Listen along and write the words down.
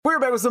We're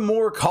back with some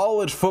more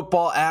college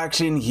football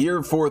action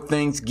here for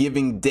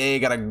Thanksgiving Day.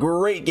 Got a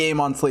great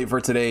game on slate for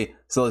today,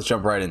 so let's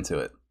jump right into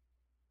it.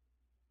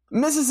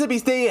 Mississippi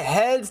State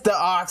heads to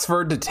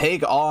Oxford to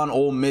take on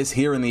Ole Miss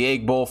here in the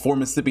Egg Bowl. For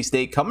Mississippi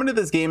State, coming to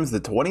this game is the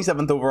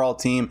 27th overall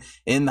team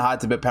in the Hot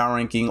Tip Power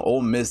Ranking.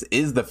 Ole Miss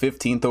is the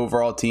 15th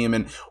overall team,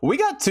 and we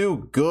got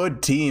two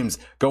good teams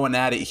going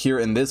at it here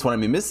in this one. I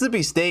mean,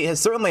 Mississippi State has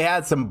certainly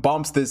had some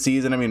bumps this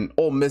season. I mean,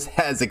 Ole Miss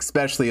has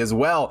especially as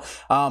well,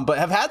 but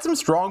have had some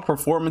strong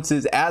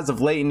performances as of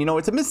late. And, you know,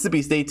 it's a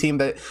Mississippi State team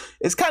that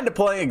is kind of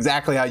playing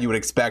exactly how you would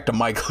expect a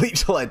Mike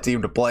Leach-led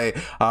team to play,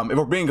 if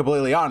we're being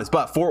completely honest.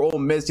 But for Ole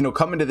Miss, you know,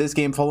 coming to this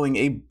game following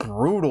a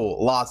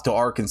brutal loss to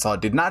Arkansas,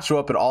 did not show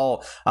up at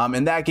all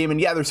in that game.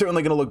 And yeah, they're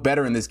certainly going to look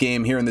better in this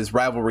game here in this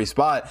rivalry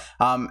spot.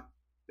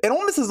 And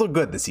Ole Miss has looked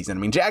good this season.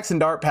 I mean, Jackson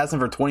Dart passing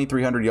for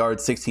 2,300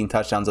 yards, 16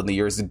 touchdowns on the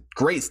year is a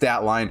great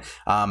stat line.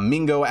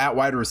 Mingo at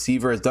wide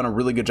receiver has done a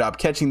really good job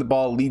catching the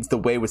ball, leads the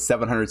way with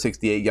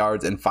 768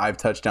 yards and 5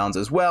 touchdowns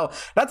as well.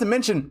 Not to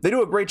mention, they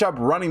do a great job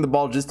running the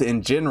ball just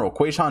in general.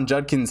 Quayshawn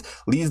Judkins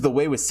leads the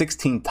way with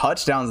 16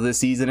 touchdowns this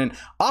season. And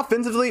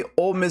offensively,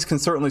 Ole Miss can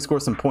certainly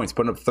score some points,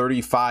 putting up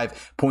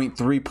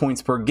 35.3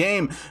 points per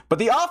game. But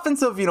the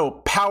offensive,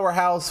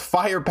 powerhouse,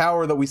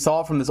 firepower that we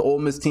saw from this Ole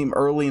Miss team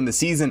early in the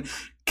season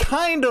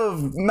kind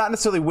of not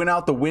necessarily went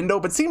out the window,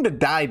 but seemed to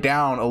die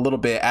down a little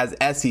bit as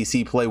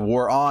SEC play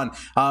wore on.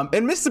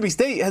 And Mississippi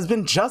State has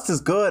been just as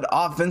good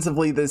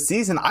offensively this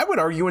season. I would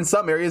argue in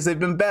some areas they've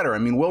been better. I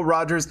mean, Will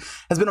Rogers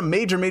has been a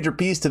major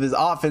piece to this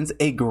offense,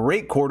 a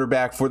great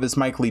quarterback for this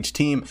Mike Leach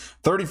team.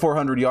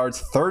 3,400 yards,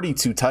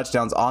 32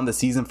 touchdowns on the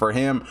season for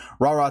him.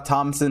 Ra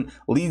Thompson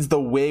leads the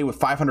way with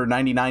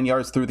 599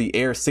 yards through the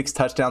air, 6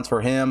 touchdowns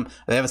for him.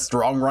 They have a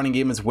strong running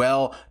game as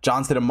well.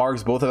 Johnson and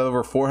Marks both have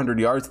over 400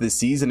 yards this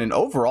season, and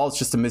overall, it's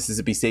just a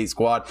Mississippi State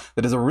squad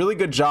that does a really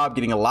good job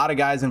getting a lot of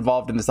guys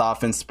involved in this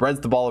offense, spreads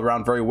the ball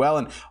around very well.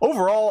 And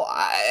overall,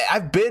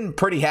 I've been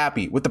pretty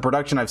happy with the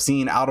production I've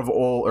seen out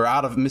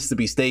of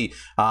Mississippi State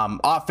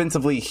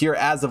offensively here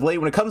as of late.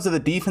 When it comes to the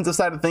defensive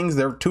side of things,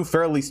 they're two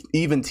fairly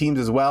even teams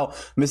as well.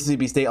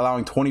 Mississippi State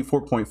allowing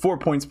 24.4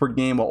 points per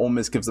game, while Ole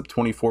Miss gives up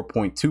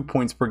 24.2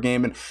 points per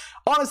game. And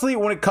honestly,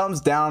 when it comes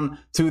down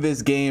to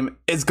this game,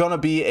 it's going to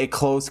be a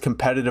close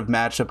competitive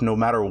matchup no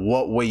matter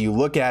what way you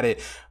look at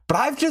it. But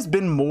I've just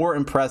been more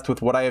impressed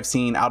with what I have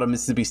seen out of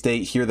Mississippi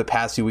State here the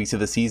past few weeks of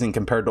the season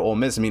compared to Ole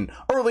Miss. I mean,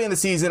 early in the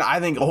season, I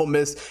think Ole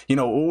Miss,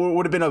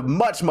 would have been a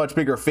much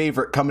bigger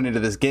favorite coming into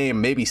this game,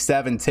 maybe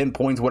 7-10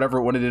 points, whatever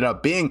it would have ended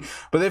up being.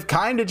 But they've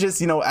kind of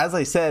just, as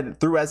I said,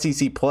 through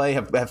SEC play,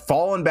 have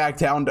fallen back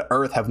down to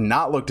earth, have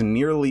not looked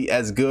nearly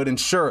as good. And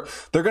sure,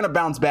 they're going to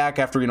bounce back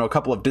after, a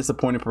couple of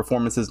disappointing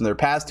performances in their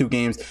past 2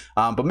 games.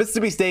 But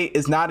Mississippi State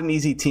is not an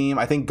easy team.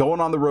 I think going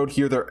on the road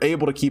here, they're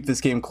able to keep this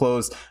game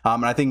close.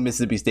 And I think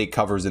Mississippi State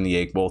covers in the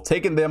Egg Bowl,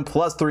 taking them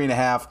plus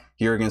 3.5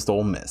 here against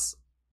Ole Miss.